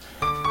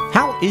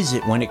is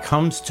it when it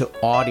comes to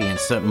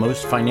audience that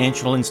most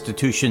financial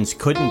institutions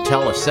couldn't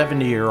tell a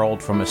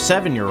 70-year-old from a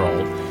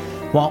 7-year-old,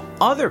 while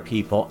other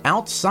people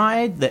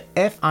outside the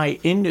FI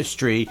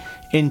industry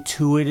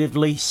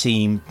intuitively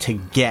seem to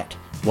get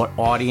what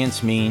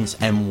audience means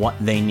and what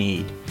they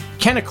need?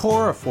 Ken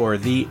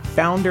Okorafor, the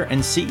founder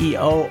and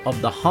CEO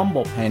of The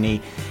Humble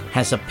Penny,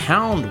 has a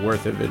pound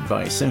worth of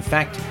advice. In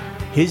fact,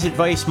 his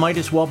advice might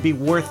as well be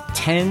worth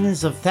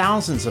tens of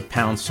thousands of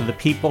pounds to the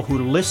people who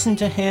listen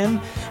to him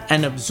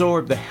and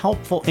absorb the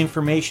helpful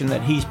information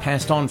that he's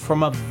passed on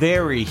from a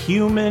very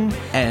human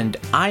and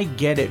I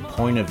get it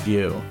point of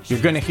view. You're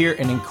going to hear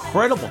an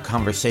incredible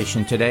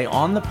conversation today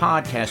on the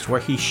podcast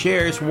where he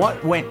shares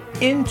what went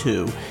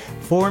into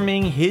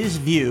forming his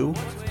view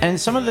and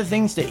some of the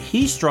things that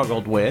he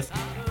struggled with,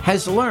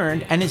 has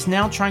learned, and is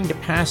now trying to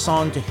pass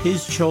on to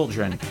his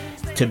children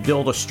to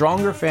build a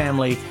stronger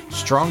family,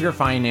 stronger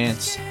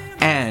finance,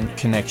 and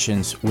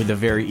connections with a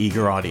very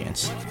eager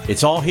audience.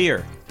 It's all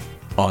here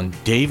on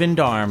Dave and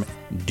Darm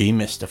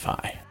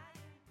Demystify.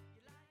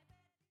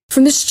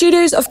 From the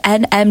studios of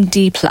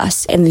NMD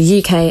Plus in the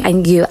UK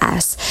and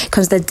US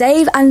comes the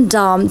Dave and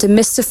Darm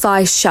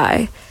Demystify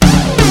show.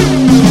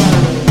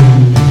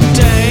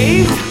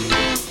 Dave!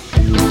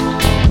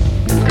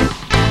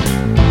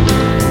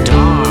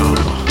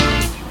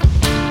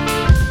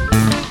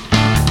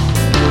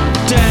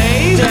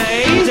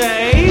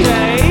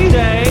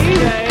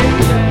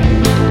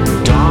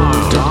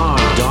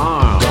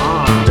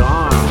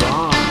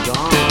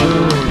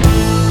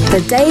 The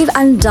Dave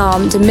and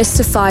Darm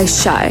Demystify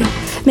show,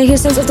 making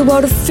sense of the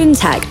world of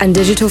fintech and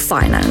digital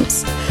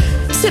finance.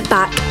 Sit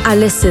back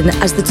and listen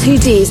as the two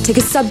Ds take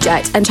a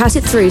subject and chat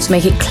it through to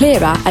make it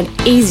clearer and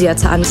easier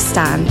to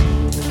understand.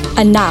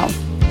 And now,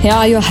 here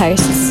are your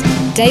hosts,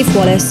 Dave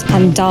Wallace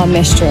and Darm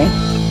Mystery.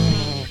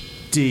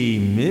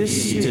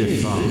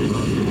 Demystify.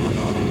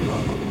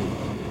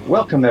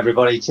 Welcome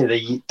everybody to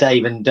the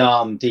Dave and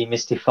Darm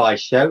Demystify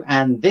show,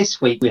 and this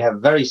week we have a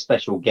very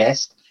special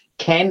guest,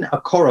 Ken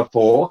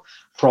Okorafor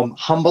from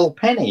Humble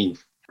Penny.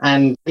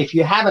 And if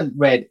you haven't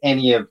read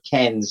any of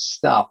Ken's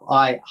stuff,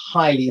 I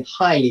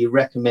highly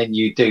recommend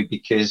you do,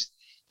 because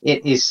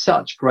it is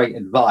such great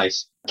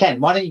advice.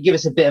 Ken, why don't you give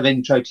us a bit of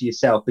intro to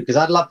yourself, because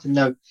I'd love to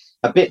know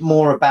a bit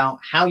more about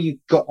how you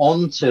got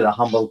onto the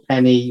Humble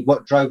Penny,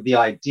 what drove the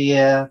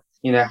idea,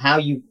 how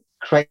you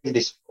created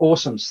this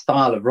awesome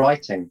style of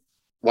writing.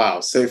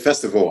 Wow. So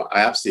first of all,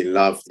 I absolutely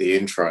love the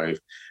intro.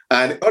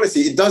 And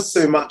honestly, it does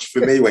so much for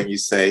me when you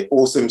say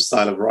awesome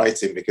style of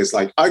writing, because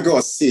I got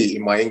a C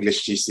in my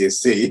English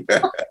GCSE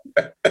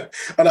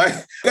and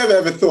I never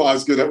ever thought I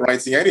was good at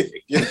writing anything.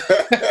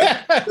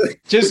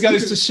 Just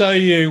goes to show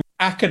you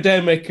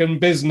academic and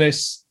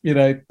business,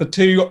 the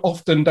two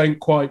often don't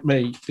quite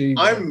meet.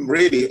 I'm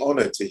really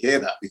honored to hear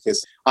that,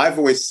 because I've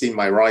always seen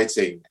my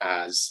writing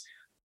as,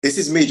 this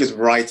is me just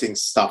writing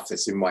stuff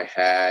that's in my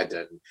head.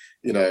 And,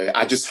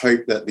 I just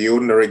hope that the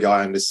ordinary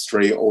guy on the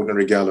street,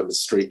 ordinary girl on the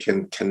street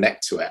can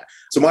connect to it.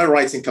 So my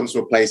writing comes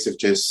from a place of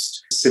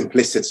just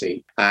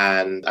simplicity,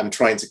 and I'm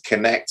trying to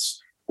connect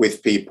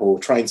with people,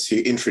 trying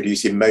to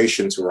introduce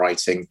emotion to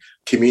writing,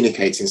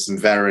 communicating some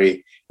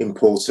very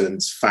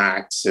important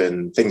facts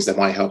and things that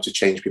might help to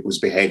change people's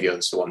behavior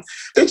and so on.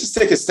 Then just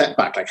take a step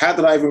back. How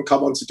did I even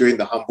come on to doing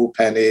the Humble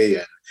Penny,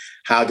 and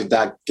how did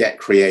that get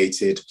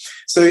created?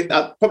 So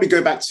I'll probably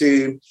go back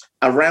to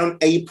around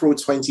April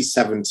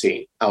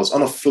 2017. I was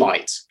on a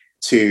flight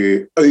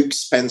to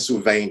Oaks,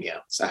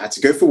 Pennsylvania. So I had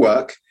to go for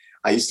work.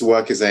 I used to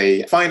work as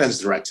a finance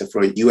director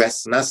for a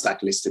US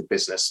NASDAQ listed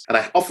business, and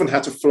I often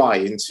had to fly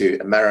into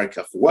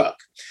America for work.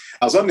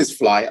 I was on this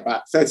flight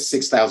about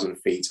 36,000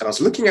 feet, and I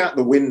was looking out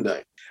the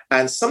window.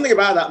 And something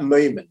about that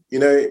moment,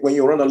 when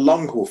you're on a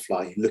long haul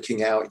flight,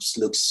 looking out, it just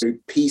looks so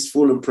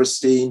peaceful and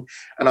pristine.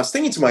 And I was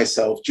thinking to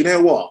myself, do you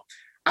know what?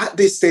 At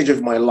this stage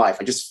of my life,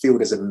 I just feel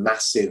there's a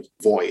massive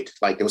void.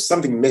 There was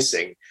something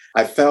missing.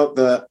 I felt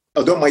that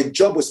although my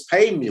job was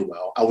paying me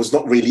well, I was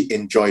not really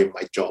enjoying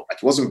my job.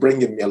 It wasn't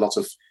bringing me a lot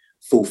of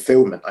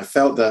fulfillment. I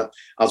felt that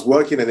I was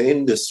working in an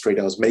industry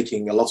that was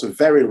making a lot of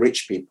very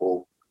rich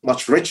people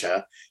much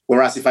richer.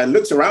 Whereas if I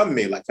looked around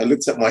me, I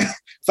looked at my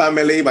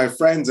family, my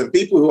friends, and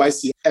people who I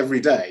see every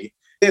day,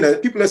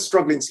 people are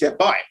struggling to get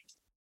by.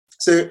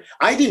 So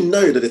I didn't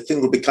know that the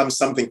thing would become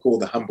something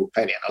called the Humble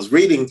Penny. And I was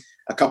reading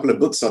a couple of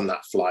books on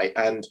that flight.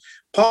 And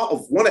part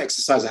of one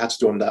exercise I had to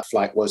do on that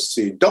flight was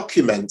to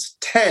document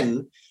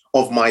 10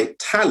 of my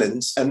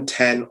talents and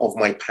 10 of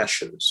my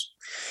passions.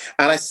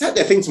 And I sat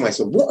there thinking to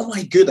myself, what am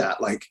I good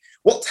at?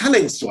 What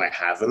talents do I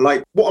have? And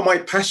what am I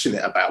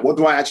passionate about? What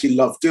do I actually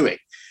love doing?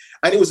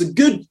 And it was a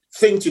good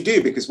thing to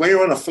do, because when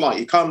you're on a flight,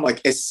 you can't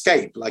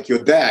escape.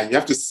 You're there, you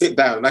have to sit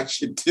down and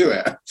actually do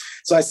it.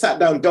 So I sat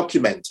down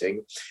documenting.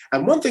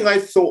 And one thing I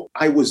thought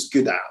I was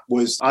good at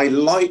was I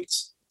liked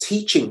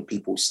teaching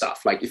people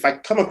stuff. If I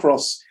come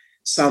across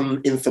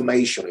some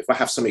information, if I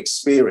have some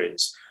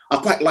experience, I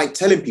quite like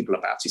telling people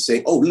about it,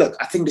 saying, oh, look,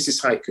 I think this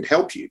is how it could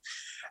help you.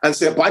 And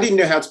so, but I didn't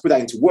know how to put that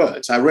into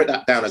words. I wrote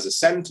that down as a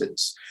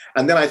sentence.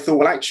 And then I thought,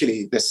 well,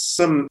 actually, there's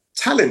some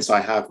talents I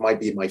have,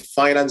 might be my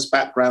finance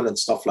background and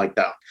stuff like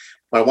that.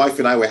 my wife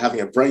and I were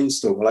having a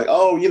brainstorm. We're like,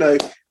 oh,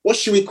 what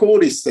should we call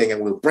this thing?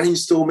 And we're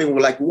brainstorming.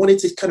 We're like, we wanted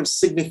to kind of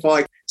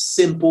signify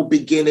simple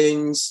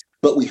beginnings,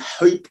 but we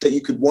hope that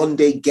you could one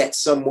day get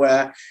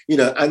somewhere,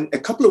 and a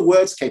couple of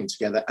words came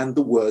together, and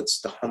the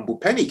words, the humble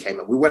penny, came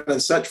up. We went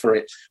and searched for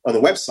it on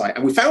the website,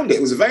 and we found it.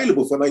 It was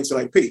available for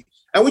 99p.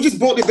 And we just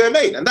bought the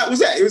domain, and that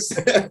was it. It was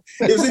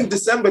it was in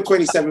December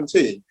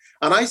 2017.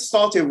 And I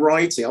started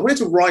writing. I wanted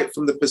to write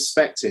from the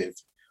perspective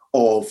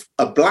of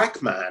a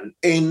Black man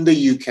in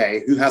the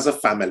UK who has a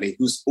family,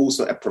 who's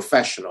also a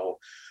professional,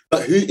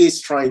 but who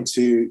is trying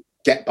to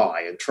get by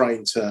and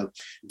trying to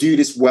do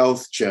this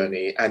wealth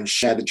journey and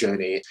share the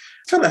journey.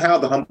 Kind of how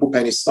the Humble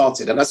Penny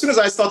started. And as soon as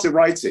I started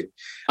writing,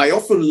 I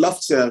often love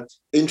to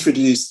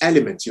introduce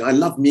elements. I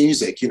love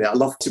music. I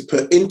love to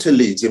put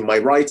interludes in my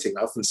writing.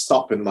 I often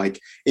stop and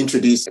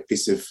introduce a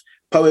piece of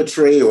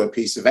poetry or a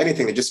piece of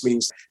anything. It just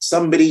means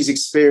somebody's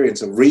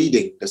experience of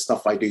reading the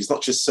stuff I do is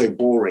not just so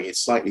boring,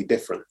 it's slightly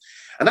different.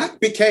 And that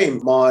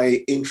became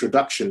my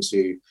introduction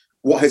to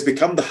what has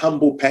become the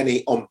Humble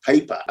Penny on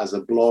paper as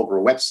a blog or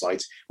a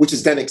website, which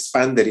has then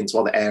expanded into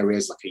other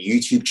areas like a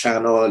YouTube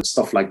channel and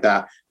stuff like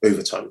that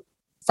over time.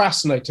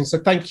 Fascinating. So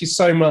thank you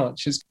so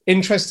much. It's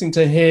interesting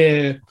to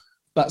hear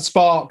that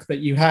spark that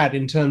you had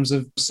in terms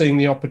of seeing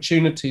the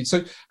opportunity.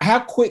 So how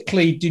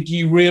quickly did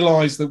you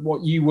realize that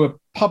what you were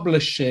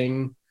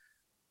publishing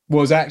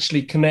was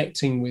actually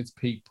connecting with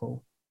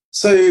people?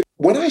 So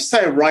when I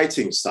started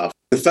writing stuff,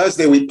 the first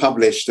day we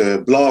published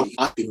a blog,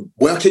 I've been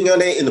working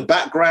on it in the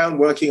background,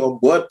 working on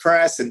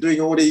WordPress and doing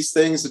all these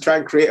things to try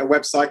and create a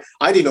website.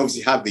 I didn't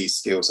obviously have these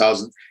skills. I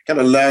was kind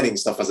of learning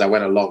stuff as I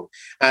went along.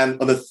 And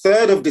on the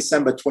 3rd of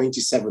December,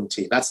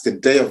 2017, that's the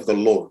day of the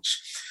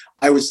launch,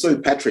 I was so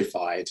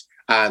petrified.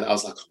 And I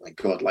was like, oh my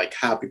God,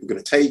 how are people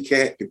going to take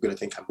it? People are going to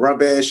think I'm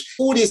rubbish.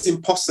 All these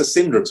imposter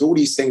syndromes, all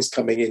these things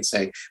coming in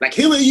saying,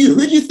 who are you?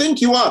 Who do you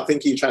think you are?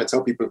 Thinking you're trying to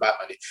tell people about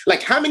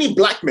money. How many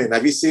Black men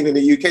have you seen in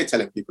the UK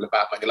telling people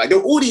about money? There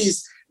were all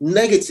these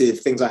negative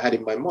things I had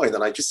in my mind,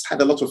 and I just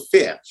had a lot of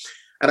fear.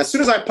 And as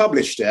soon as I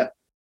published it,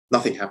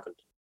 nothing happened.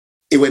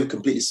 It went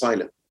completely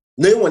silent.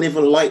 No one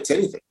even liked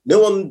anything. No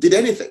one did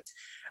anything.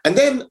 And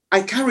then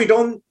I carried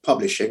on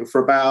publishing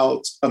for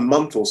about a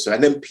month or so,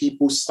 and then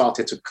people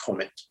started to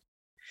comment.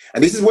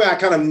 And this is where I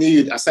kind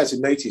of I started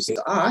noticing,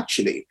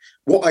 actually,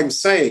 what I'm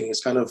saying is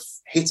kind of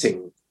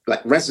hitting,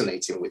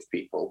 resonating with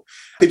people.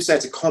 People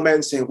started to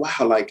comment saying,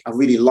 wow, I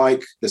really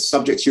like the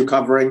subjects you're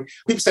covering.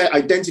 People started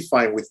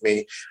identifying with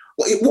me.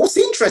 What's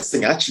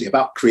interesting, actually,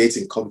 about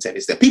creating content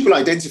is that people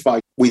identify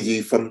with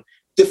you from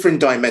different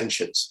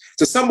dimensions.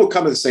 So some will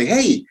come and say,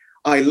 hey,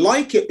 I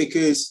like it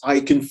because I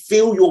can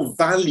feel your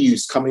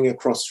values coming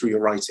across through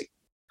your writing.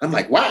 I'm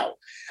like, wow.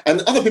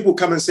 And other people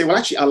come and say, well,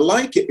 actually, I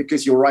like it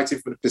because you're writing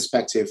from the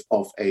perspective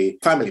of a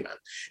family man.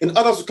 And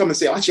others will come and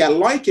say, actually, I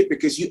like it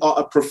because you are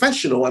a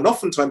professional. And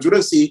oftentimes we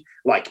don't see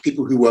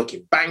people who work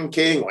in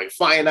banking or in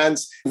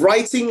finance,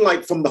 writing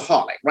from the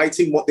heart,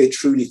 writing what they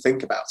truly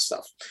think about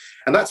stuff.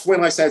 And that's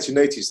when I started to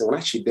notice that, well,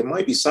 actually, there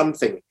might be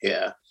something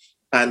here.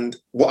 And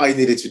what I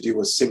needed to do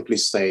was simply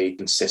stay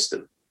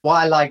consistent. What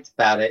I liked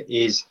about it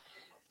is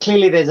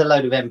clearly there's a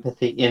load of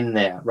empathy in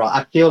there,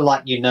 right? I feel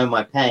like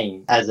my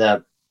pain as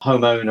a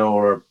homeowner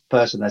or a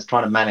person that's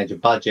trying to manage a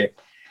budget.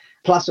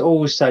 Plus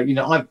also,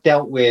 I've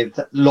dealt with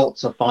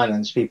lots of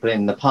finance people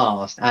in the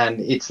past, and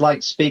it's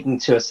like speaking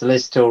to a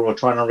solicitor or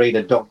trying to read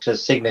a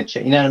doctor's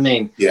signature. You know what I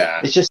mean? Yeah.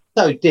 It's just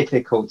so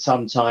difficult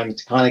sometimes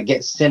to kind of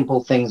get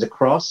simple things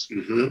across.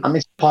 Mm-hmm. I mean,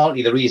 it's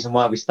partly the reason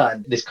why we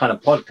started this kind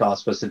of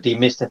podcast, was to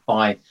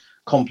demystify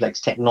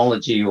complex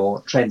technology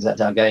or trends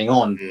that are going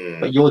on.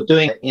 But you're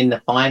doing it in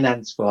the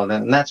finance world,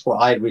 and that's what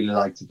I really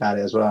liked about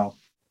it as well.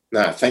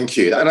 No, thank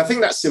you. And I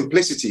think that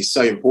simplicity is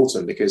so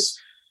important because,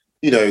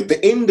 the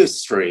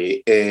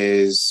industry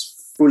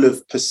is full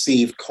of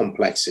perceived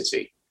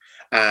complexity.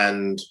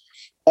 And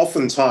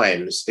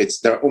oftentimes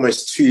there are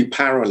almost two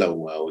parallel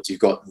worlds.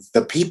 You've got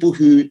the people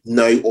who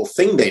know or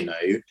think they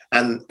know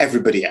and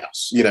everybody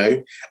else,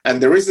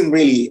 and there isn't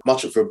really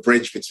much of a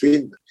bridge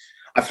between them.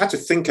 I've had to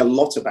think a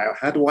lot about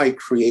how do I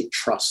create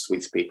trust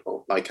with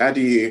people? How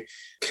do you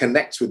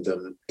connect with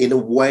them in a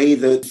way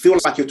that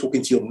feels like you're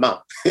talking to your mum,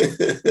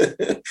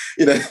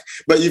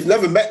 but you've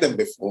never met them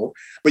before,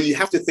 but you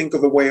have to think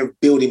of a way of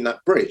building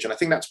that bridge. And I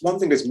think that's one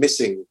thing that's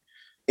missing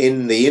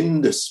in the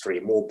industry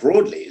more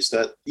broadly, is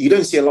that you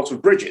don't see a lot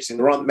of bridges, and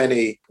there aren't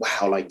many,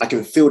 I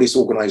can feel this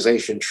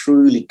organization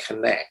truly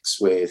connects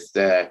with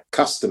their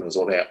customers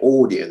or their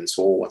audience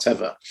or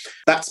whatever.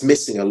 That's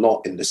missing a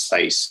lot in the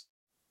space.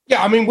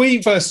 Yeah, I mean,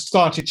 we first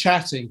started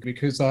chatting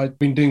because I'd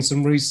been doing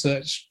some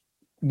research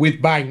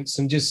with banks,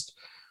 and just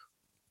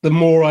the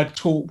more I'd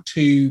talked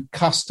to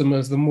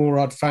customers, the more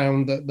I'd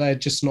found that they're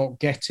just not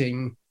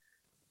getting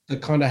the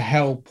kind of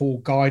help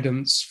or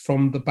guidance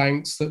from the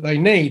banks that they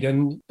need.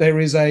 And there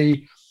is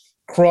a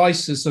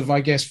crisis of,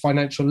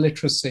 financial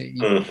literacy,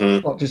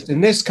 not just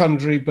in this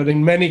country, but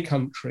in many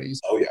countries.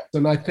 Oh, yeah.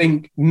 And I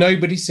think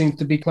nobody seems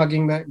to be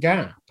plugging that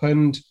gap.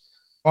 And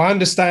I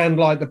understand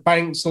the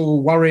banks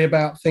all worry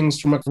about things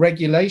from a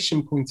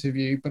regulation point of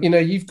view, but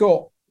you've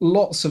got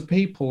lots of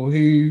people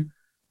who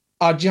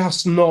are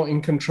just not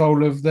in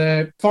control of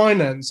their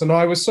finance. And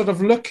I was sort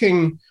of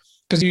looking,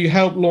 because you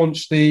helped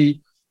launch the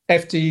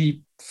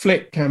FD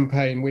Flip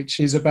campaign, which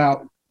is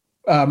about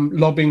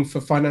lobbying for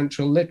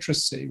financial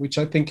literacy, which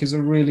I think is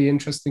a really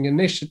interesting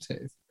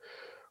initiative.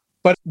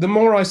 But the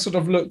more I sort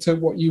of looked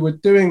at what you were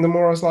doing, the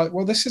more I was like,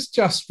 well, this is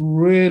just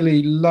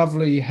really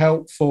lovely,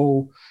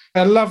 helpful.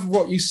 I love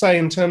what you say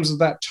in terms of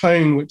that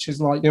tone, which is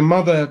like your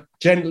mother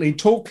gently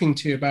talking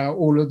to you about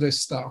all of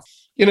this stuff.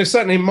 You know,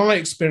 certainly in my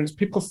experience,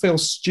 people feel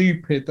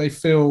stupid. They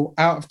feel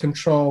out of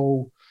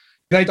control.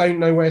 They don't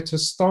know where to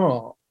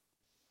start.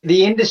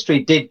 The industry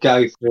did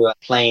go through a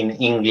plain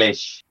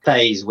English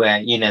phase where,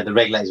 you know, the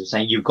regulators were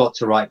saying you've got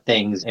to write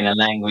things in a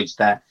language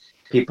that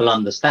people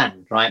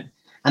understand, right?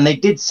 And they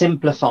did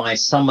simplify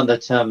some of the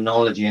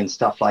terminology and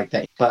stuff like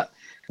that. But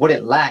what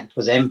it lacked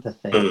was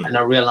empathy and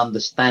a real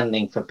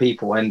understanding for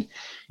people. And,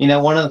 you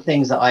know, one of the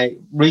things that I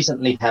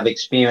recently have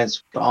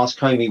experienced for Ask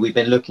Comey, we've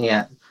been looking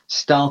at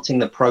starting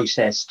the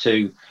process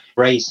to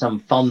raise some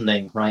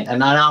funding, right?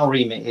 And our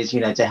remit is, you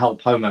know, to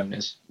help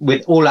homeowners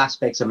with all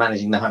aspects of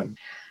managing the home.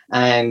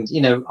 And,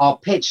 you know, our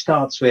pitch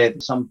starts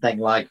with something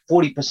like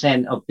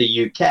 40% of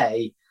the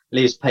UK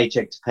lives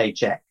paycheck to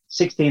paycheck.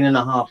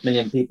 16.5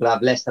 million people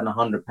have less than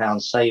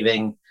 £100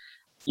 saving.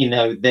 You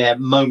know, they're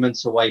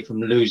moments away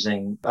from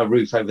losing a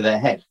roof over their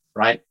head,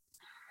 right?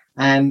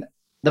 And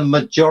the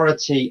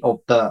majority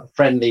of the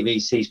friendly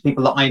VCs,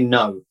 people that I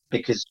know,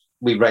 because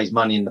we've raised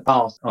money in the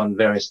past on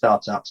various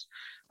startups,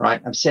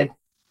 right, have said,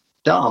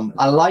 Dharm,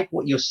 I like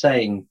what you're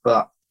saying,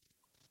 but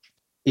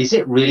is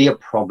it really a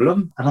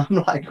problem? And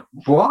I'm like,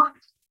 what?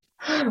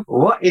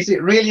 What is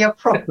it really a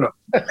problem?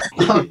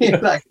 I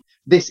mean, like,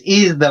 this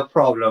is the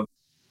problem.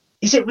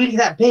 Is it really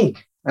that big?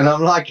 And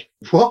I'm like,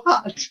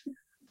 what?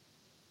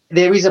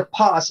 There is a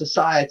part of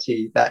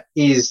society that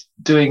is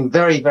doing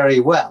very,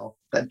 very well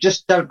that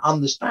just don't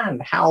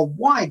understand how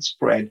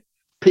widespread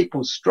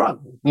people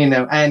struggle, you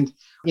know. And,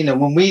 you know,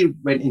 when we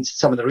went into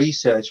some of the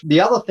research,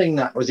 the other thing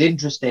that was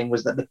interesting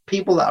was that the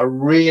people that are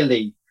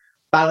really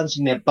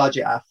balancing their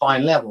budget at a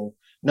fine level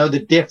know the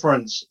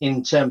difference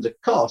in terms of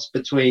cost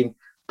between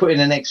putting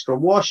an extra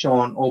wash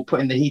on or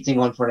putting the heating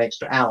on for an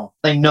extra hour.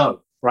 They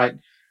know, right,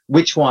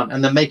 which one,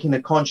 and they're making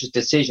a conscious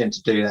decision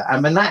to do that. I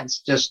mean, that's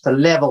just a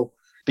level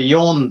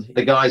beyond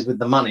the guys with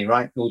the money,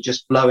 right, who'll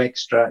just blow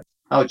extra,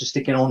 just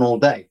stick it on all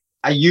day.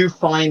 Are you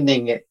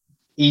finding it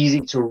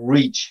easy to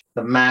reach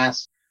the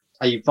mass?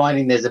 Are you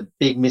finding there's a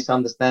big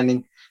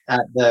misunderstanding at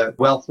the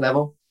wealth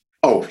level?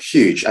 Oh,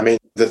 huge. I mean,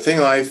 the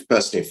thing I've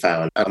personally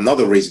found, and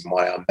another reason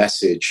why our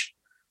message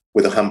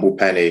with a humble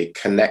penny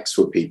connects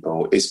with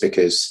people, is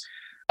because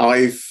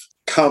I've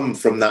come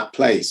from that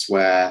place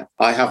where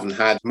I haven't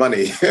had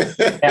money.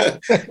 Yeah.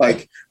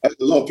 Like a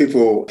lot of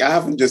people, I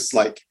haven't just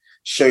like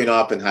shown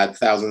up and had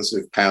thousands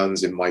of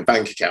pounds in my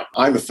bank account.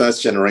 I'm a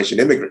first generation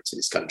immigrant to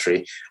this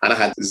country and I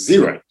had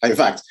zero. In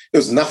fact, there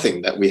was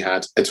nothing that we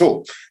had at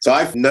all. So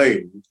I've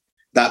known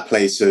that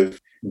place of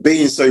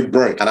being so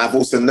broke. And I've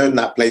also known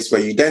that place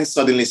where you then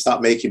suddenly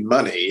start making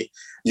money.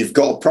 You've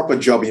got a proper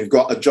job, you've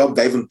got a job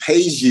that even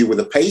pays you with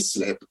a pay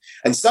slip.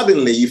 And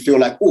suddenly you feel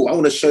like, oh, I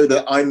want to show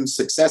that I'm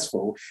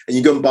successful. And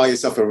you go and buy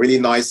yourself a really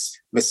nice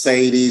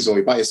Mercedes, or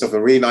you buy yourself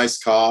a really nice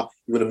car.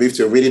 You want to move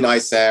to a really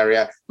nice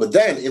area. But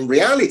then in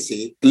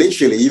reality,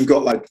 literally, you've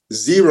got like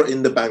zero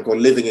in the bank or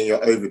living in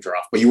your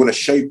overdraft. But you want to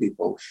show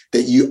people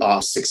that you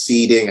are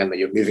succeeding and that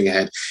you're moving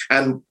ahead.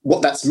 And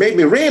what that's made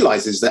me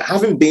realize is that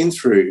having been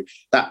through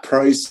that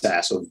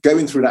process of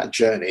going through that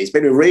journey, it's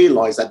made me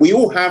realize that we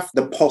all have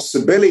the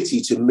possibility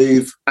to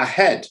move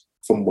ahead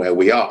from where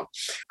we are.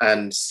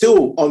 And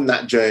still on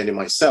that journey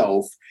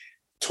myself,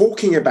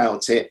 talking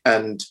about it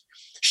and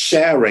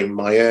sharing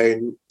my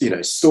own,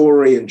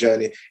 story and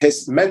journey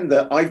has meant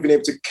that I've been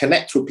able to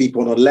connect with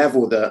people on a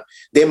level that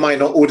they might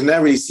not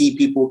ordinarily see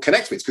people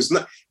connect with. Because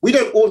we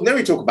don't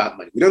ordinarily talk about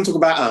money. We don't talk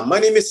about our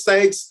money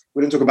mistakes.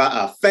 We don't talk about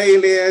our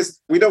failures.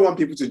 We don't want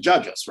people to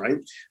judge us, right?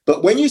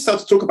 But when you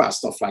start to talk about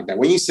stuff like that,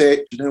 when you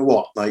say, you know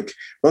what, like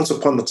once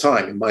upon a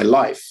time in my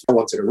life, I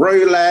wanted a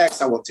Rolex,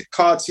 I wanted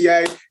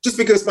Cartier, just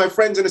because my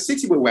friends in the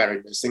city were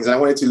wearing those things and I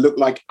wanted to look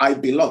like I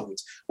belonged.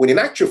 When in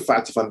actual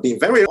fact, if I'm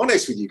being very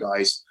honest with you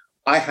guys,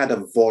 I had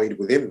a void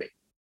within me.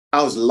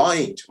 I was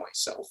lying to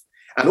myself.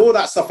 And all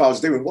that stuff I was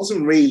doing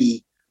wasn't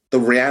really the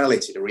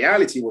reality. The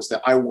reality was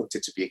that I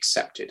wanted to be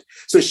accepted.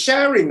 So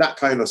sharing that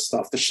kind of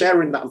stuff,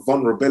 sharing that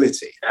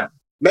vulnerability,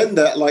 meant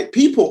that like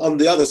people on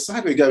the other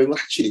side were going,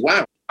 actually,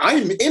 wow,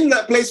 I'm in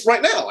that place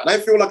right now. And I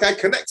feel like I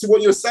connect to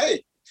what you're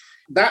saying.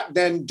 That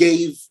then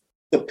gave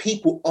the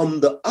people on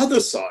the other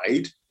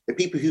side, the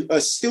people who are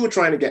still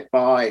trying to get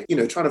by,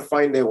 trying to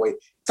find their way,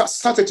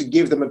 started to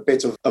give them a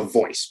bit of a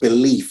voice,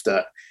 belief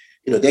that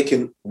they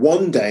can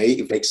one day,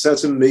 if they make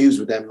certain moves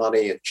with their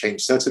money and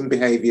change certain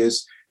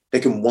behaviors, they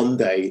can one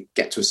day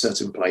get to a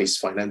certain place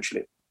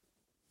financially.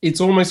 It's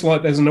almost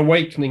like there's an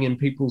awakening in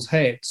people's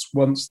heads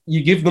once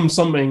you give them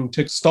something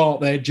to start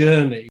their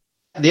journey.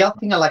 The other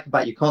thing I like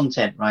about your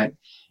content, right,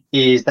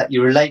 is that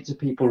you relate to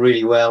people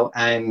really well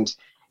and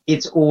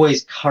it's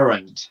always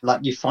current.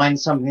 Like you find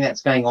something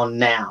that's going on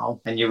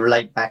now and you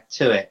relate back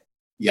to it.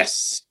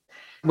 Yes.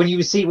 When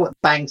you see what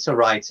banks are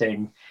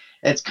writing,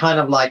 it's kind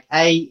of like,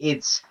 A,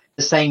 it's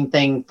the same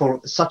thing for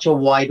such a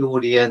wide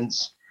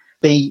audience.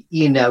 B,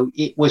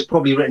 it was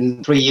probably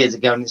written 3 years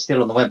ago and it's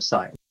still on the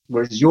website.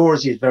 Whereas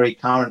yours is very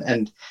current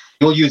and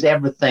you'll use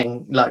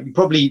everything. Like you've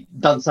probably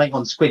done something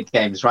on Squid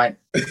Games, right?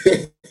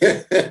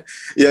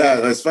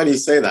 Yeah, it's funny you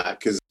say that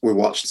because we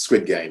watched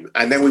Squid Game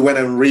and then we went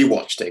and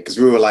rewatched it because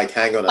we were like,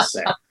 hang on a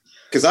sec.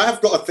 Because I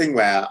have got a thing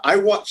where I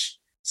watch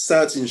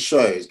certain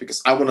shows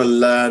because I want to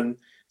learn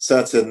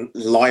certain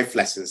life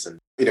lessons. And,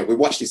 we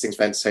watch these things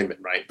for entertainment,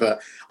 right? But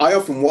I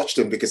often watch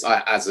them because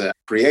as a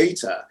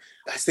creator,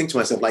 I think to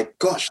myself, like,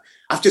 gosh,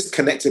 I've just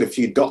connected a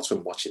few dots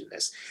from watching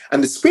this.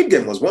 And the Squid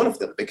Game was one of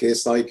them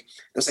because, like,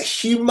 there's a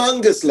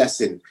humongous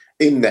lesson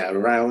in there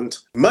around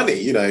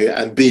money,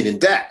 and being in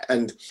debt.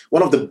 And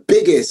one of the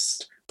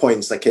biggest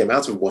points that came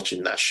out of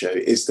watching that show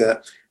is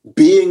that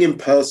being in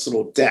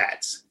personal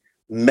debt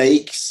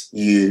makes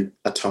you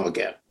a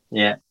target.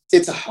 Yeah.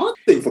 It's a hard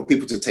thing for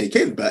people to take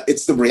in, but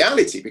it's the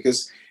reality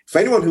because for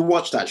anyone who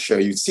watched that show,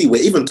 you'd see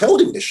we're even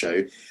told in the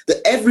show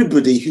that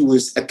everybody who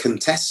was a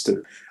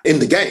contestant in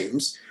the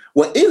games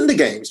were in the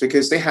games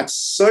because they had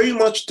so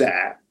much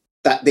debt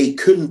that they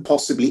couldn't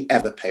possibly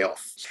ever pay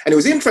off. And it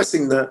was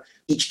interesting that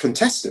each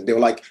contestant, they were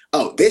like,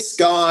 oh, this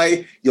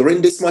guy, you're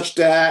in this much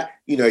debt,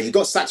 you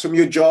got sacked from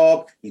your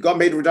job, you got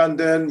made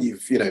redundant,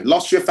 you've,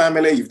 lost your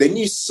family. They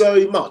knew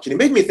so much. And it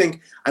made me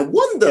think, I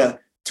wonder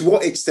to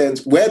what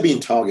extent we're being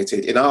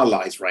targeted in our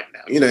lives right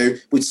now.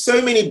 With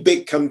so many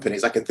big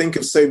companies, I can think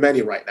of so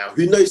many right now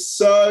who know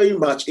so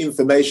much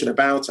information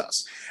about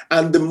us.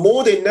 And the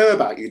more they know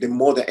about you, the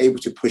more they're able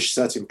to push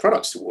certain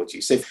products towards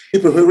you. So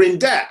people who are in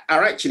debt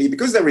are actually,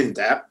 because they're in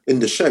debt in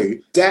the show,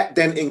 debt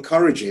then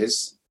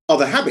encourages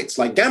other habits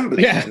like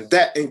gambling, and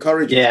debt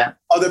encourages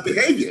other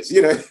behaviors,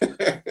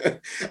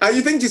 And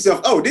you think to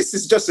yourself, oh, this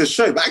is just a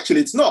show. But actually,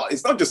 it's not.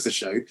 It's not just a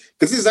show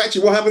because this is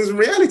actually what happens in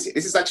reality.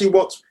 This is actually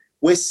what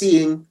we're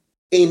seeing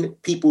in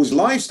people's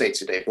lives day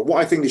to day. But what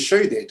I think the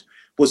show did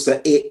was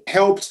that it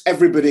helped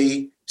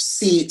everybody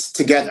see it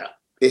together.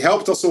 It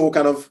helped us all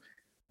kind of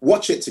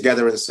watch it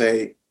together and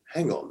say,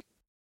 hang on,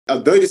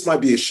 although this might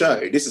be a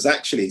show, this is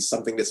actually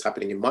something that's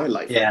happening in my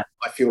life. Yeah.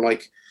 I feel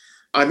like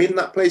I'm in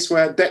that place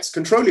where debt's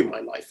controlling my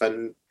life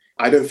and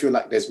I don't feel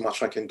like there's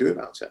much I can do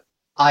about it.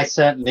 I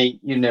certainly,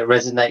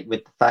 resonate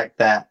with the fact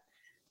that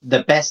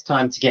the best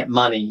time to get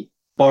money,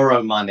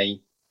 borrow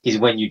money, is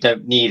when you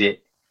don't need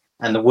it.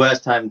 And the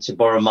worst time to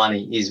borrow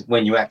money is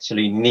when you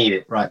actually need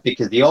it, right?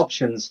 Because the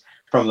options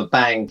from a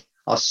bank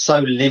are so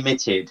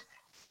limited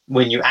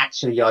when you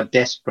actually are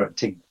desperate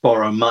to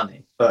borrow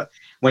money. But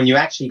when you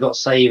actually got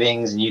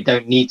savings and you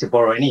don't need to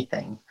borrow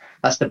anything,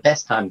 that's the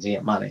best time to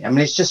get money. I mean,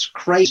 it's just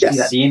crazy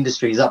that the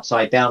industry is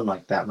upside down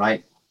like that,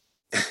 right?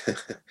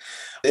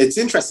 It's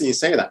interesting you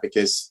say that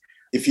because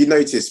if you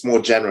notice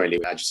more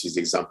generally, I just use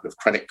the example of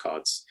credit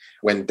cards.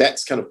 When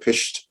debt's kind of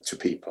pushed to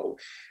people,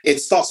 it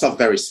starts off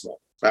very small.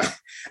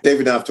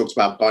 David and I have talked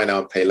about buy now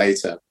and pay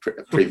later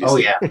previously. Oh,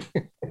 yeah.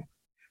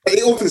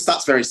 It often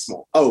starts very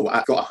small. Oh,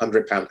 I've got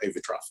 £100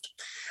 overdraft.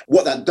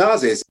 What that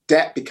does is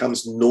debt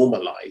becomes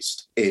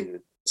normalized in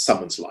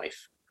someone's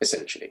life,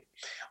 essentially,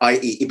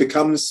 i.e. it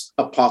becomes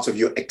a part of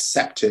your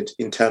accepted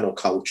internal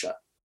culture.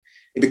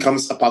 It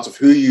becomes a part of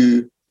who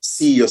you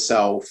see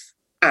yourself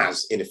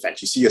as, in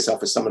effect. You see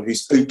yourself as someone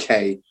who's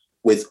okay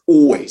with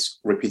always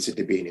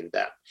repeatedly being in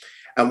debt.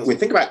 And when we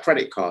think about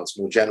credit cards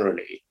more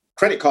generally,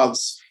 credit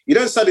cards, you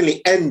don't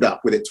suddenly end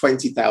up with a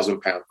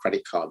 £20,000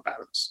 credit card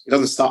balance. It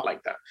doesn't start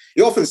like that.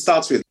 It often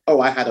starts with, oh,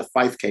 I had a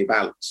 5K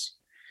balance.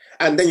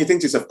 And then you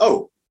think to yourself,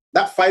 oh,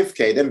 that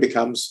 5K then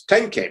becomes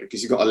 10K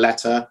because you got a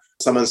letter.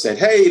 Someone said,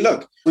 hey,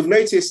 look, we've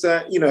noticed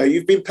that,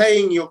 you've been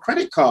paying your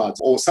credit card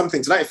or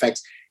something to that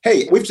effect.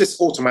 Hey, we've just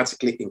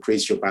automatically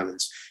increased your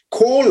balance.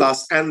 Call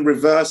us and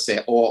reverse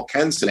it or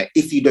cancel it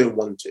if you don't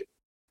want to.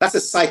 That's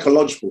a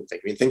psychological thing.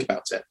 When you think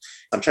about it,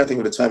 I'm trying to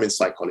think of a term in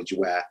psychology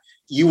where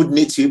you would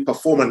need to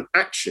perform an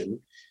action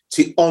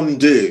to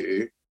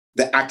undo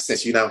the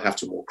access you now have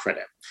to more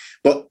credit.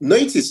 But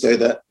notice, though,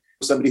 that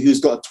somebody who's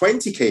got a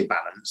 20K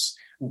balance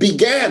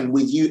began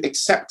with you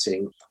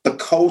accepting the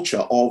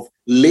culture of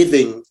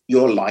living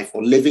your life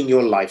or living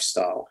your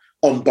lifestyle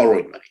on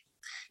borrowed money.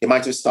 It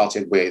might have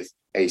started with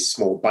a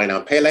small buy now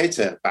and pay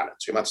later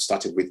balance. You might have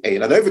started with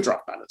an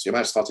overdraft balance. You might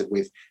have started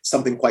with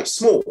something quite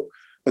small.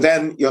 But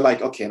then you're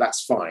like, okay,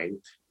 that's fine,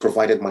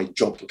 provided my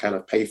job can kind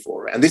of pay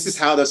for it. And this is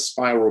how the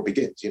spiral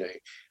begins.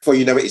 Before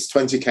you know it, it's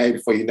 20K.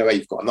 Before you know it,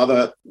 you've got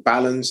another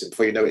balance. And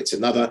before you know it, it's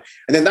another.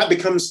 And then that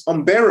becomes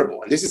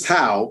unbearable. And this is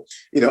how,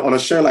 on a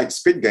show like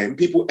Squid Game,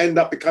 people end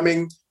up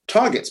becoming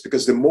targets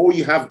because the more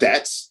you have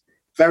debts,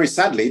 very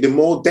sadly, the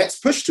more debt's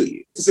pushed to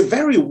you. It's a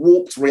very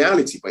warped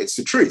reality, but it's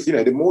the truth.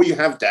 The more you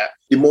have debt,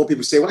 the more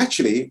people say, well,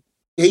 actually,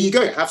 here you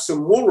go, have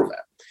some more of it.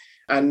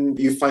 And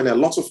you find a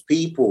lot of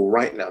people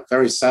right now,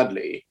 very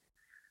sadly,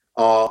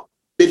 are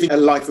living a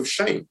life of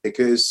shame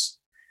because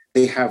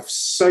they have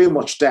so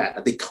much debt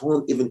that they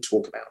can't even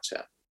talk about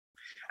it.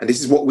 And this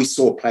is what we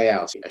saw play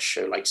out in a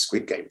show like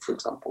Squid Game, for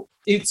example.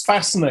 It's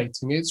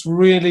fascinating. It's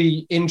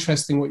really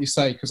interesting what you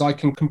say, because I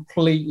can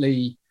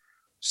completely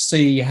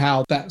see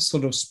how that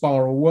sort of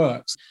spiral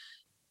works.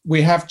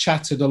 We have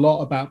chatted a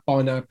lot about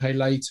buy now, pay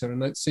later,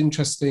 and it's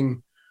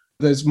interesting.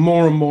 There's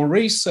more and more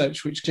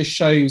research which just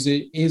shows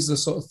it is the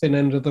sort of thin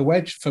end of the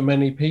wedge for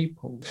many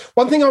people.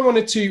 One thing I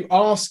wanted to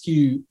ask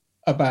you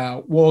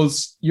about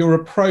was your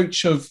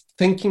approach of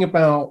thinking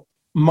about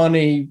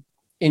money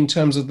in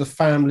terms of the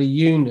family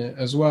unit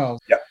as well.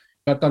 Yep.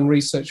 I've done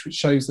research which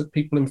shows that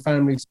people in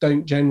families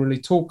don't generally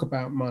talk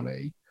about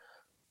money.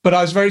 But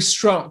I was very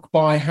struck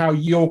by how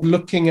you're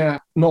looking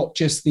at not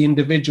just the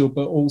individual,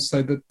 but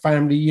also the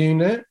family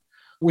unit.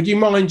 Would you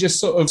mind just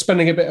sort of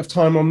spending a bit of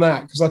time on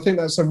that? Because I think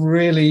that's a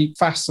really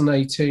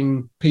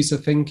fascinating piece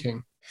of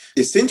thinking.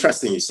 It's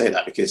interesting you say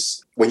that,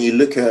 because when you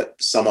look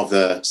at some of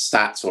the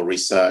stats or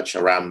research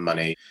around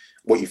money,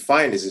 what you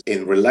find is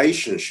in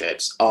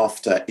relationships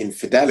after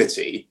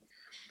infidelity,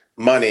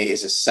 money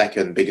is the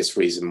second biggest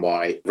reason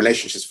why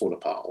relationships fall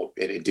apart or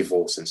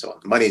divorce and so on.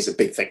 Money is a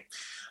big thing.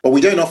 But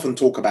we don't often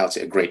talk about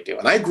it a great deal.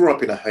 And I grew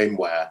up in a home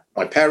where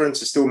my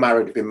parents are still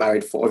married, have been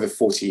married for over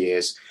 40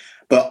 years.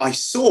 But I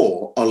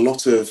saw a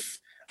lot of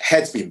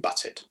heads being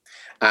butted.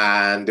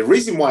 And the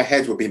reason why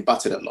heads were being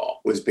butted a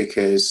lot was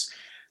because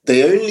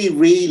they only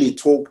really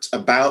talked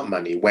about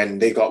money when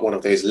they got one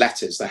of those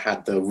letters that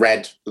had the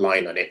red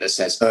line on it that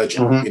says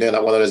urgent. Mm-hmm. You know,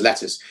 like one of those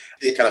letters.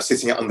 They're kind of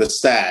sitting on the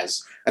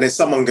stairs. And then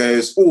someone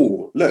goes,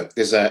 oh, look,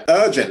 there's an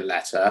urgent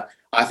letter.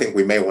 I think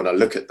we may want to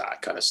look at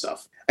that kind of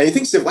stuff. And you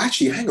think, so, well,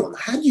 actually, hang on.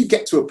 How do you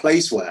get to a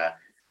place where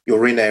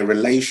you're in a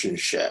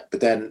relationship, but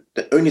then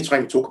the only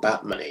time you talk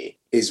about money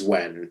is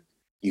when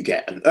you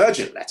get an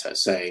urgent letter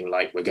saying,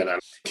 like, we're going to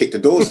kick the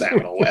doors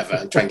down or whatever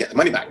and try and get the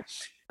money back.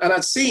 And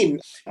I've seen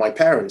my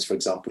parents, for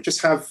example,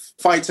 just have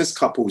fights as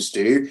couples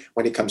do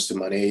when it comes to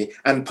money.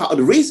 And part of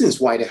the reasons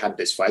why they had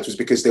this fight was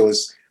because there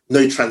was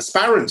no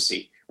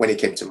transparency when it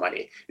came to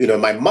money. You know,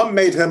 my mum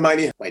made her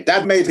money, my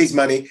dad made his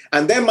money,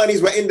 and their monies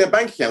were in their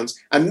bank accounts,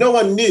 and no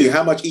one knew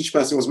how much each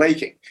person was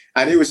making.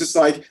 And it was just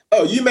like,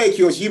 oh, you make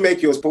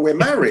yours, but we're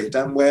married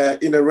and we're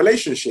in a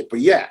relationship. But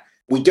yeah,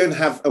 we don't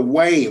have a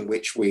way in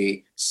which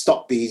we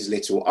stop these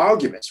little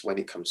arguments when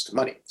it comes to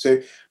money. So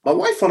my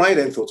wife and I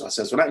then thought to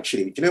ourselves, well,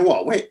 actually, you know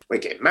what? Wait, we're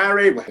getting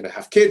married, we're going to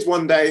have kids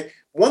one day.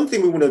 One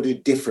thing we want to do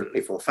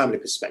differently from a family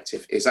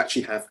perspective is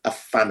actually have a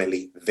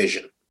family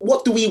vision.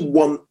 What do we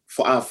want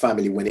for our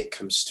family when it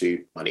comes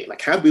to money?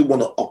 Like, how do we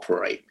want to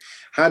operate?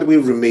 How do we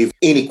remove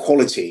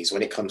inequalities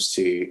when it comes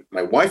to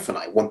my wife and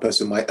I? One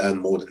person might earn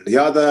more than the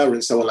other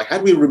and so on. Like, how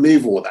do we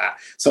remove all that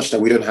such that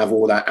we don't have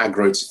all that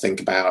aggro to think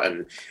about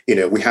and, you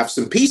know, we have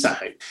some peace at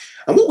home?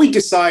 And what we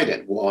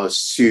decided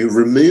was to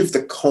remove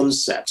the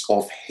concept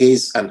of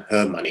his and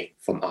her money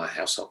from our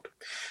household.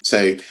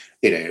 So,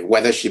 you know,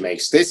 whether she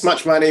makes this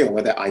much money or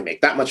whether I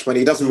make that much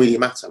money, it doesn't really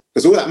matter.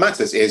 Because all that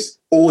matters is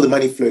all the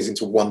money flows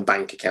into one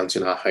bank account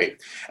in our home.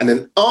 And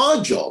then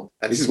our job,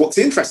 and this is what's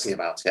interesting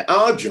about it,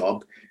 our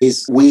job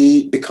is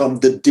we become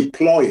the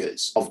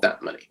deployers of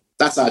that money.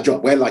 That's our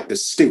job. We're like the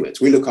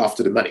stewards. We look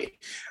after the money.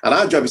 And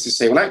our job is to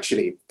say, well,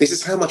 actually, this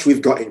is how much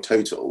we've got in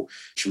total.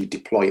 Should we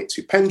deploy it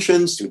to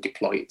pensions? Do we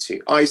deploy it to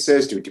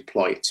ISAs? Do we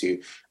deploy it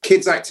to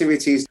kids'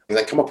 activities? And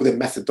then come up with a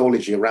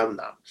methodology around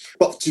that.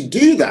 But to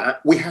do that,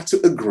 we have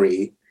to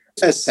agree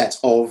a set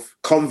of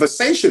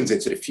conversations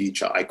into the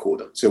future, I call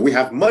them. So we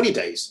have money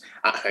days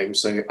at home.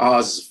 So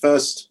ours is the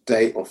first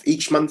day of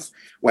each month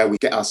where we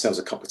get ourselves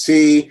a cup of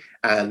tea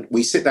and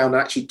we sit down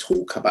and actually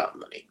talk about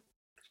money.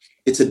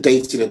 It's a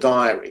date in a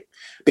diary.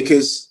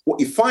 Because what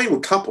you find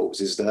with couples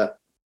is that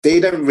they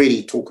don't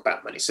really talk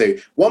about money. So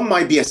one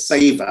might be a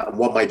saver and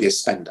one might be a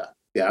spender.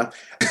 Yeah.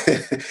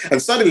 And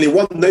suddenly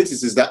one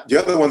notices that the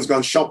other one's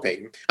gone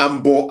shopping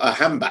and bought a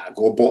handbag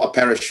or bought a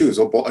pair of shoes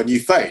or bought a new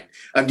phone.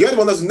 And the other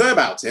one doesn't know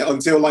about it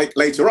until like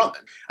later on.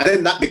 And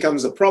then that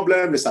becomes a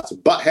problem. They start to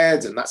butt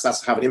heads and that starts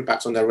to have an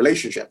impact on their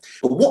relationship.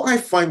 But what I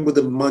find with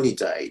the money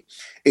day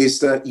is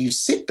that you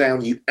sit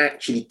down, you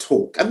actually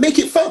talk and make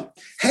it fun.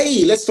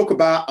 Hey, let's talk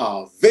about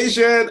our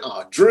vision,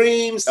 our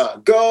dreams, our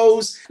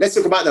goals. Let's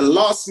talk about the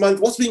last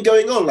month. What's been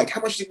going on? Like,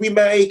 how much did we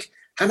make?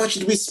 How much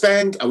did we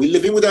spend? Are we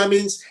living with our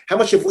means? How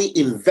much have we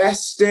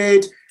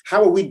invested?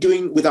 How are we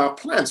doing with our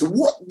plans?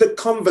 What the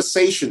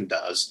conversation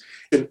does,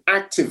 it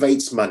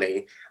activates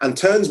money and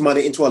turns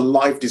money into a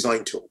life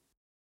design tool.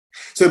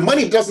 So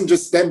money doesn't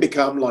just then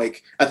become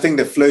like a thing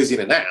that flows in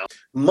and out.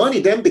 Money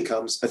then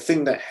becomes a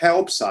thing that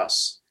helps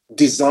us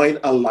design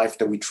a life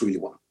that we truly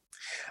want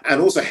and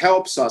also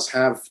helps us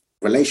have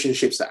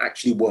relationships that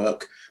actually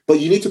work. But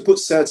you need to put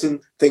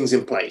certain things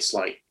in place,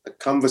 like a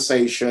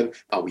conversation.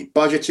 Are we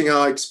budgeting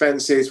our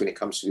expenses when it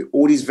comes to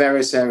all these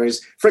various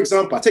areas? For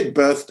example, I take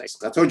birthdays.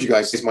 I told you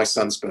guys it's my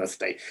son's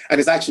birthday, and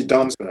it's actually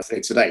Dom's birthday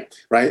today,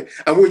 right?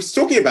 And we were just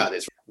talking about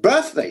this.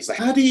 Birthdays, like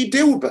how do you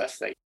deal with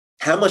birthday?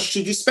 How much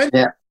should you spend?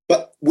 Yeah.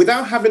 But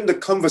without having the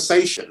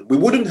conversation, we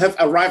wouldn't have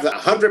arrived at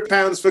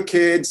 £100 for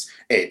kids.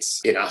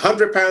 It's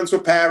 £100 for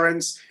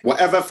parents,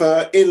 whatever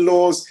for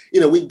in-laws.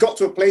 We got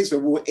to a place where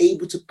we were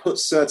able to put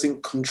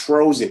certain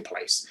controls in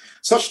place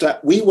such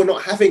that we were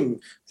not having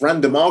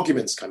random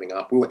arguments coming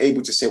up. We were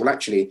able to say, well,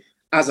 actually,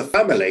 as a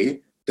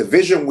family, the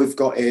vision we've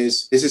got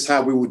is this is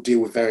how we will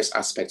deal with various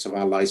aspects of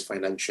our lives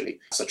financially,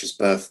 such as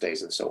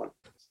birthdays and so on.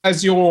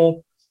 As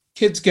your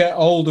kids get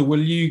older,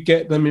 will you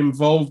get them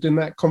involved in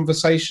that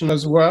conversation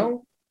as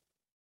well?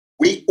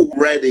 We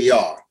already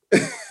are.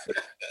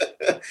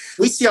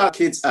 We see our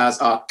kids as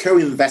our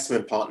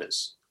co-investment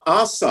partners.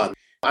 Our son,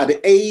 at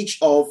the age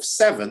of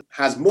 7,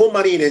 has more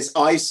money in his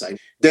ISA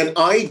than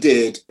I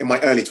did in my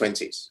early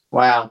 20s.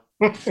 Wow.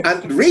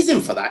 And the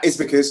reason for that is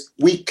because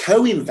we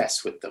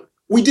co-invest with them.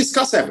 We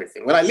discuss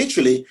everything. We're like,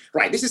 literally,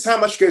 right, this is how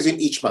much goes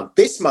in each month.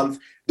 This month,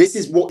 this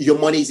is what your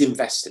money is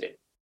invested in.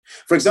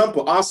 For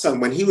example, our son,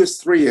 when he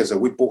was 3 years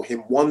old, we bought him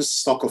one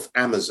stock of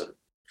Amazon.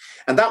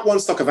 And that one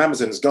stock of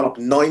Amazon has gone up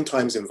 9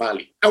 times in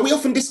value. And we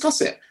often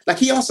discuss it. Like,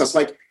 he asks us,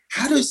 like,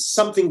 how does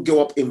something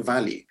go up in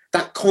value?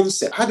 That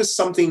concept, how does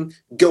something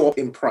go up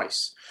in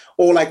price?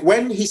 Or like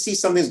when he sees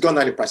something's gone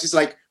down in price, it's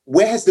like,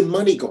 where has the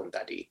money gone,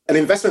 Daddy? An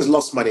investment's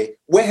lost money.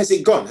 Where has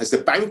it gone? Has the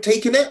bank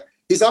taken it?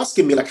 He's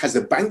asking me, like, has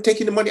the bank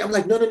taken the money? I'm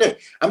like, no.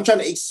 I'm trying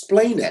to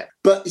explain it.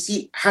 But you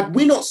see, had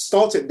we not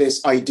started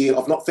this idea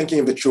of not thinking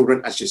of the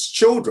children as just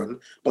children,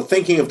 but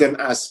thinking of them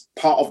as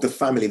part of the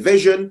family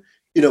vision,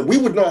 we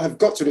would not have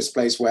got to this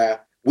place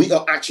where we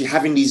are actually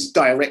having these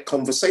direct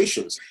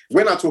conversations.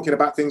 We're now talking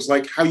about things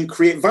like how you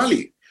create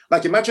value.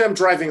 Like, imagine I'm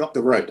driving up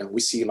the road and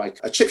we see like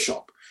a chip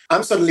shop.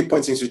 I'm suddenly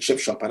pointing to a chip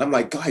shop and I'm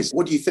like, guys,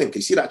 what do you think?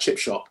 You see that chip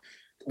shop?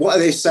 What are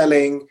they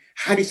selling?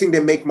 How do you think they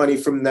make money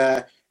from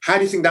there? How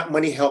do you think that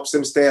money helps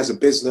them stay as a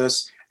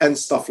business and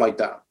stuff like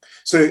that?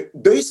 So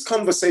those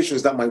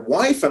conversations that my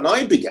wife and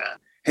I began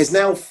has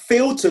now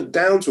filtered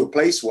down to a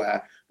place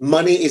where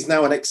money is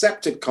now an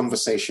accepted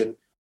conversation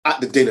at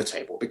the dinner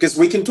table because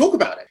we can talk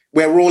about it.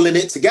 We're all in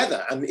it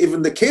together and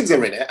even the kids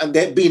are in it and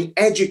they're being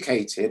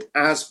educated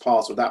as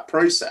part of that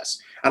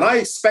process. And I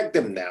expect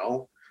them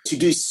now to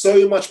do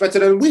so much better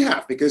than we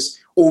have because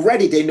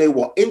already they know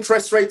what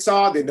interest rates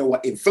are, they know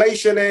what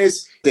inflation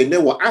is, they know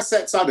what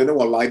assets are, they know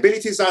what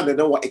liabilities are, they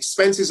know what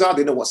expenses are,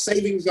 they know what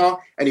savings are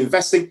and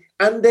investing.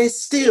 And they're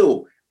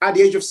still at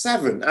the age of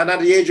 7 and at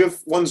the age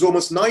of one's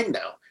almost 9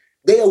 now.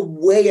 They are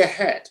way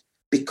ahead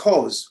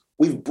because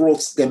we've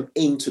brought them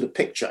into the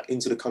picture,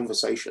 into the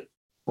conversation.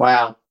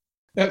 Wow.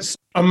 That's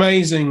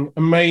amazing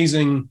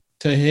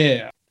to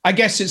hear. I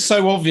guess it's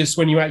so obvious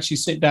when you actually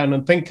sit down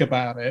and think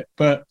about it,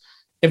 but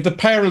if the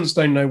parents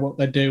don't know what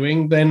they're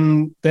doing,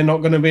 then they're not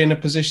going to be in a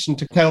position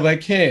to tell their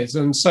kids.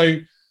 And so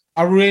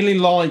I really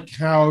like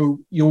how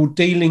you're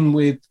dealing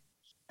with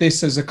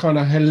this as a kind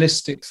of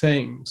holistic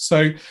thing.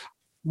 So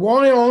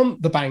why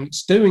aren't the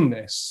banks doing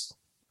this?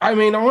 I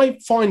mean, I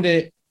find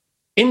it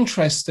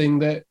interesting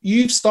that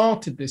you've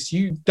started this,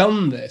 you've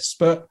done this,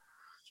 but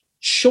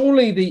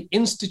surely the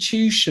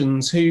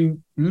institutions who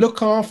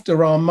look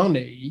after our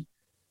money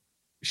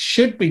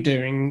should be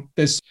doing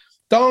this.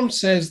 Dharm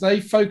says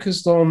they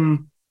focused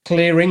on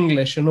clear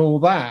English and all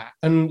that,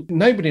 and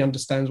nobody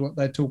understands what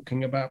they're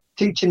talking about.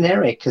 Too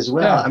generic as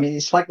well. Yeah. I mean,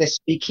 it's like they're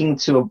speaking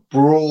to a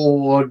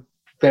broad,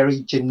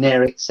 very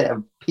generic set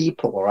of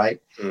people,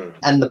 right?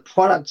 And the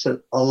products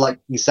are like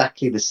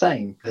exactly the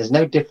same. There's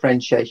no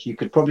differentiation. You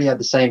could probably have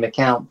the same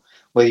account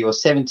whether you're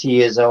 70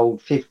 years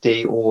old,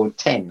 50 or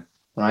 10,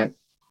 right?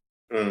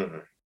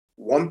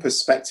 One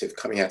perspective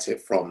coming at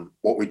it from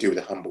what we do with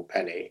the Humble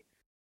Penny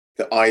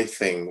that I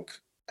think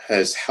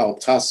has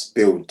helped us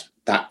build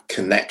that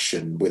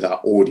connection with our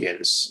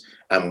audience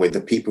and with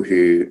the people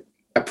who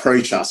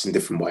approach us in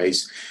different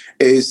ways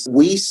is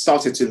we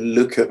started to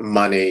look at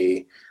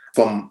money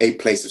from a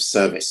place of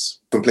service,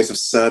 from a place of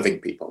serving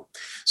people.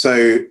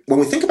 So when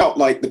we think about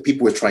like the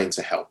people we're trying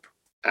to help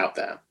out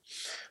there,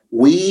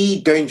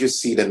 we don't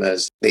just see them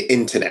as the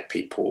internet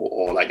people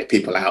or like the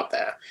people out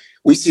there.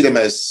 We see them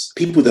as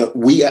people that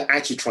we are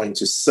actually trying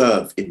to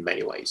serve in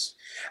many ways.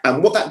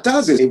 And what that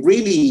does is it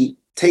really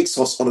takes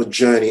us on a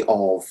journey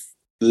of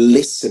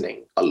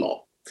listening a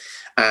lot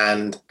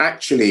and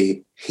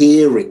actually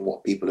hearing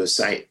what people are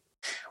saying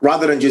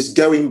rather than just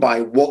going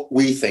by what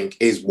we think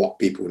is what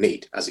people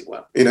need, as it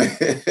were.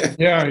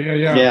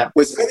 Yeah.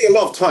 We're spending a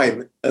lot of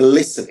time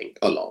listening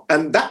a lot.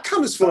 And that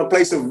comes from a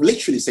place of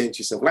literally saying to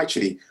yourself, well,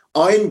 actually,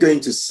 I'm going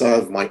to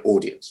serve my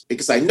audience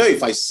because I know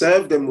if I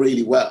serve them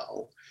really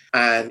well,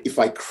 and if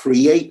I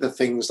create the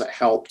things that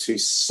help to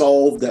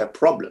solve their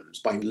problems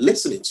by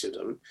listening to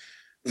them,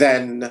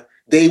 then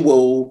they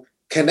will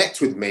connect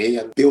with me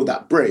and build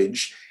that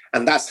bridge.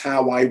 And that's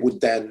how I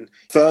would then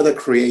further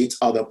create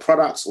other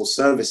products or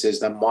services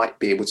that might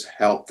be able to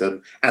help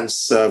them and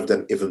serve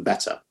them even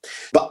better.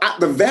 But at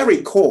the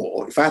very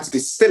core, if I had to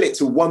distill it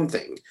to one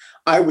thing,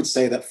 I would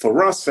say that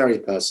for us very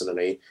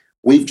personally,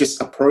 we've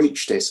just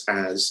approached this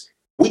as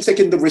we've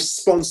taken the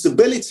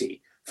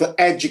responsibility for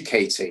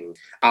educating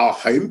our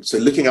home, so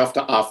looking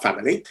after our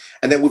family.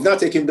 And then we've now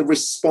taken the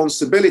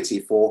responsibility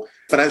for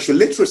financial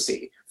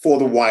literacy for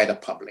the wider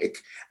public.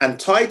 And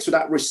tied to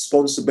that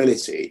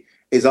responsibility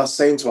is us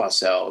saying to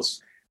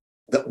ourselves,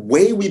 the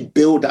way we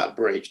build that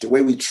bridge, the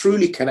way we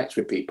truly connect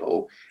with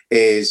people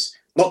is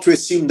not to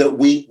assume that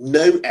we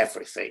know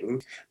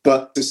everything,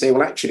 but to say,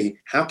 well, actually,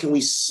 how can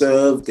we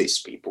serve these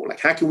people? Like,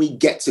 how can we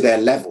get to their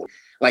level?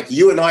 Like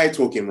you and I are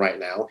talking right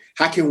now,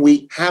 how can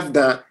we have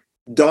that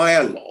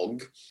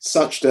dialogue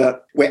such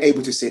that we're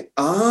able to say,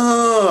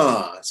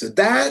 so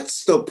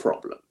that's the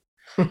problem.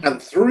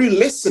 And through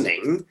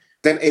listening,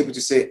 then able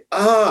to say,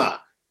 how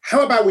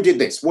about we did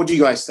this? What do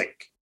you guys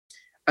think?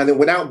 And then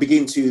without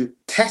beginning to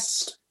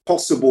test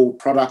possible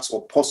products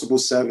or possible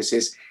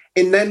services,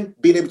 and then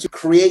being able to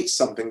create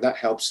something that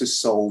helps us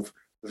solve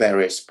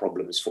various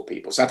problems for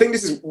people. So I think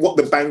this is what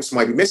the banks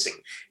might be missing,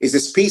 is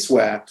this piece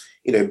where,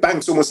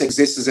 banks almost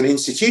exist as an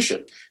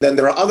institution. Then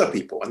there are other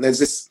people, and there's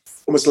this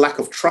almost lack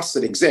of trust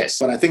that exists.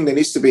 But I think there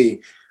needs to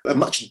be a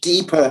much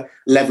deeper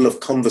level of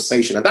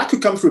conversation. And that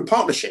could come through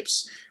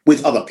partnerships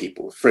with other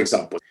people, for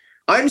example.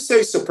 I'm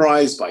so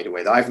surprised, by the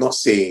way, that I've not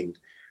seen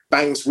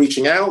banks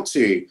reaching out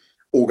to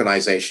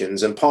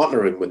organizations and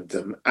partnering with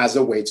them as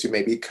a way to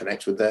maybe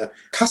connect with their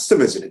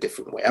customers in a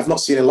different way. I've not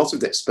seen a lot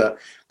of this, but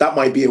that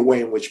might be a way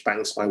in which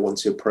banks might want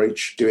to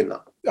approach doing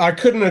that. I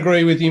couldn't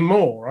agree with you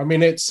more. I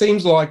mean, it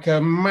seems like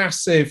a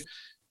massive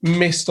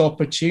missed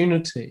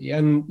opportunity.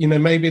 And,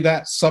 maybe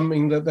that's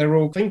something that they're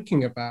all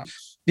thinking about.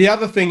 The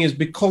other thing is,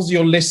 because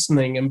you're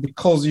listening and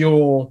because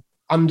you're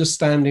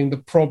understanding the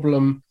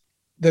problem,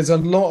 there's a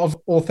lot of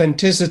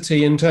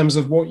authenticity in terms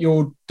of what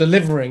you're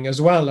delivering as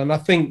well. And I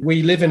think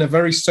we live in a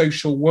very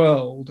social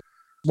world.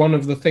 One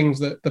of the things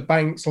that the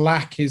banks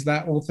lack is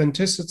that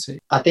authenticity.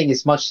 I think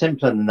it's much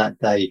simpler than that,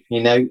 Dave.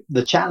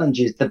 The challenge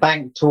is the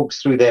bank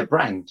talks through their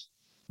brand,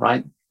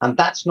 right? And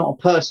that's not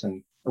a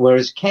person.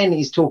 Whereas Ken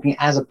is talking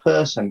as a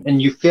person,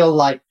 and you feel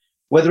like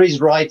whether he's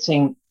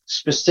writing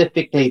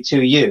specifically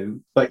to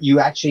you, but you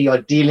actually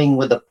are dealing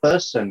with a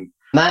person.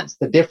 That's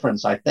the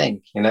difference, I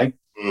think,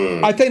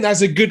 I think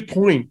that's a good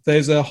point.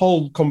 There's a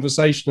whole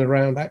conversation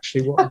around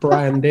actually what a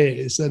brand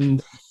is.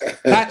 And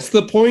that's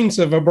the point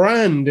of a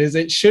brand, is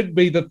it should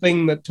be the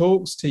thing that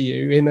talks to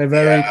you in a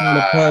very kind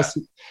of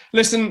person.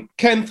 Listen,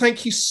 Ken,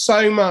 thank you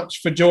so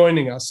much for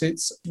joining us.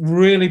 It's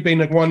really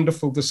been a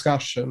wonderful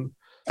discussion.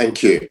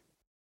 Thank you.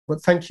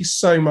 But thank you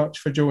so much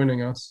for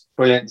joining us.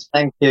 Brilliant.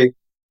 Thank you.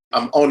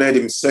 I'm honoured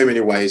in so many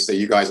ways that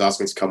you guys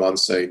asked me to come on.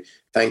 So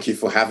thank you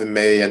for having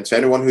me. And to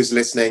anyone who's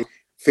listening,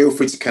 feel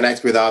free to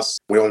connect with us.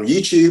 We're on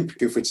YouTube.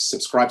 Feel free to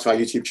subscribe to our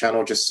YouTube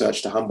channel. Just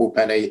search The Humble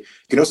Penny. You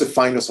can also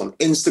find us on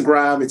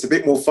Instagram. It's a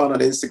bit more fun on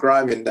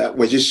Instagram in that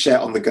we just share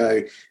on the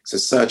go. So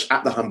search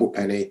at The Humble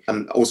Penny.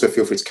 And also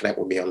feel free to connect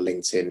with me on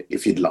LinkedIn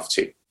if you'd love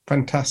to.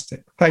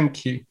 Fantastic.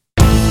 Thank you.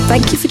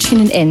 Thank you for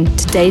tuning in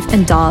to Dave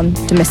and Dom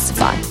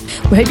Demystify.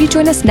 We hope you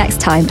join us next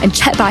time and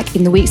check back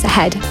in the weeks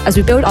ahead as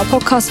we build our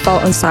podcast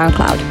vault on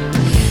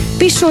SoundCloud.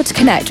 Be sure to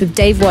connect with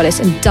Dave Wallace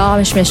and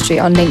Dharmesh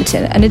Mistry on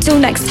LinkedIn. And until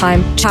next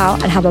time, ciao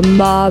and have a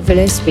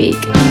marvellous week.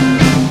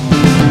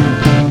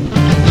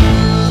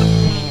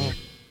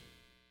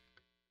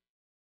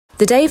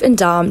 The Dave and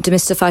Dom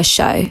Demystify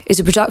Show is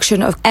a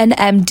production of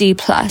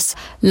NMD+,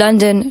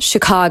 London,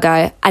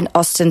 Chicago, and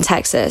Austin,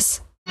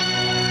 Texas.